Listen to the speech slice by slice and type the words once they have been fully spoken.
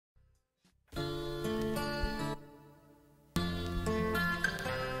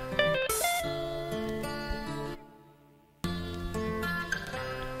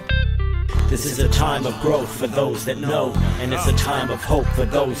This is a time of growth for those that know, and it's a time of hope for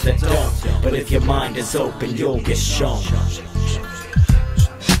those that don't. But if your mind is open, you'll get shown.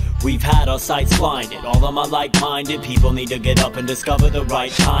 We've had our sights blinded, all of my like-minded people need to get up and discover the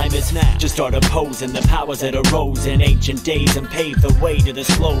right time is now. Just start opposing the powers that arose in ancient days and pave the way to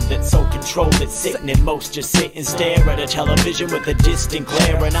this globe that's so controlled it's sickening. Most just sit and stare at a television with a distant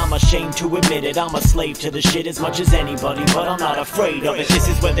glare, and I'm ashamed to admit it, I'm a slave to the shit as much as anybody, but I'm not afraid of it. This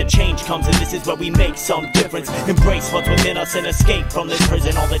is where the change comes, and this is where we make some difference. Embrace what's within us and escape from this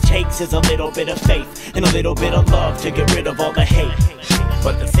prison. All it takes is a little bit of faith and a little bit of love to get rid of all the hate.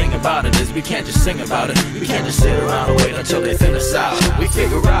 But the thing about it is we can't just sing about it. We can't just sit around and wait until they thin us out. We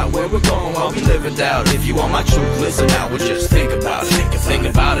figure out where we're going while we live in doubt. If you want my truth, listen now, we'll just think about it. The thing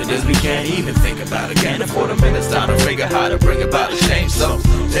about it is we can't even think about it. Can't afford a minute's time to figure how to bring about a change. So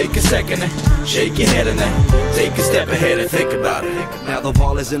take a second and shake your head and then take a step ahead and think about it. Now the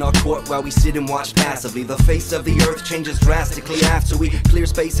ball is in our court while we sit and watch passively. The face of the earth changes drastically after we clear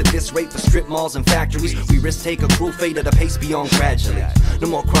space at this rate for strip malls and factories. We risk take a cruel fate at a pace beyond gradually. No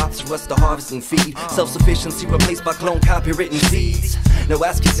more crops for us to harvest and feed. Self-sufficiency replaced by clone copywritten seeds. Now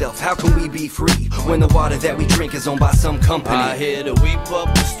ask yourself, how can we be free when the water that we drink is owned by some company? I hear the weep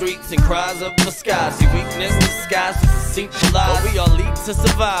of the streets and cries of the skies. See weakness disguised as deceitful lies. But we all leap to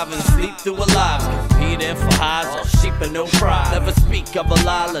survive and sleep through our lives. Competing for highs, all sheep and no pride. Never speak of a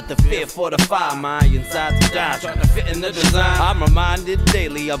lie, let the fear fortify my insides to die, trying to fit in the design. I'm reminded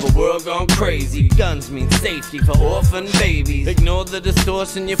daily of a world gone crazy. Guns mean safety for orphan babies. Ignore the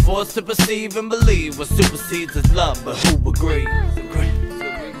distortion you're forced to perceive and believe. What supersedes is love, but who agrees?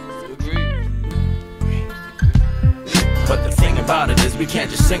 But the thing about it is we can't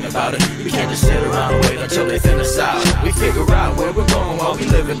just sing about it. We can't just sit around and wait until they thin us out. We figure out where we're going while we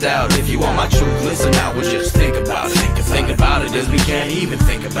live in doubt. If you want my truth, listen now, we'll just think about it. The thing about it is we can't even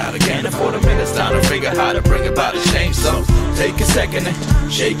think about it. Can't afford a minute's time to figure how to bring about a change. So take a second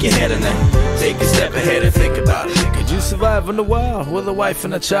and shake your head and then take a step ahead and think about it. Could you survive in the wild with a wife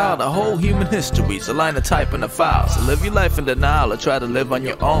and a child? A whole human history's a line of type in a file. So live your life in denial or try to live on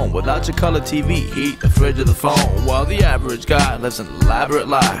your own without your color TV, heat, the fridge or the phone. While the average guy lives an elaborate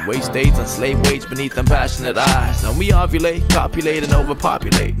lie, waste days on slave wage beneath them passionate eyes. And we ovulate, copulate, and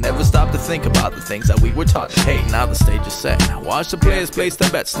overpopulate. Never stop to think about the things that we were taught to hate. Now the stage is set. Watch the players place their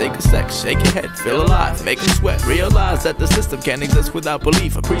bets. Take a sec, shake your head, feel alive, make them sweat. Realize that the system can't exist without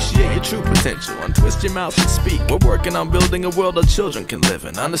belief. Appreciate your true potential, untwist your mouth and speak. We're working on building a world our children can live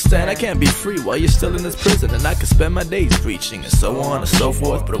in. Understand I can't be free while you're still in this prison, and I can spend my days preaching and so on and so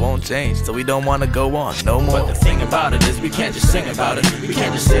forth, but it won't change, so we don't want to go on no more. But the thing about it is we can't just sing about it. We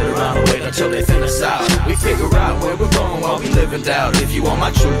can't just sit around and wait until they thin us out. We figure out where we're going while we live in doubt. If you want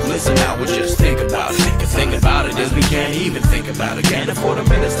my truth, listen now, we'll just think about it. The thing about it is we can't even think about it. Can't afford a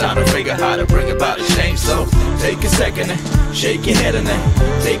minute's time to figure how to bring about a change. So take a second and shake your head and then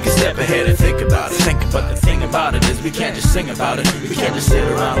take a step ahead and think about it. But the thing about it is we can't just sing about it. We can't just sit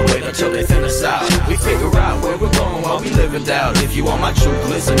around and wait until they thin us out. We figure out where we're going while we live in doubt. If you want my truth,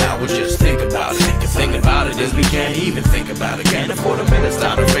 listen now, we'll just think about it. The thing about it is we can't even think about it. Can't afford a minute's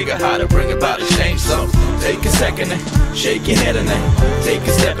time to figure how to bring about a change. So take a second and shake your head and then take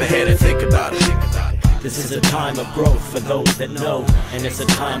a step ahead and think about it. This is a time of growth for those that know, and it's a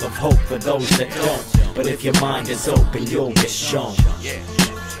time of hope for those that don't. But if your mind is open, you'll get shown.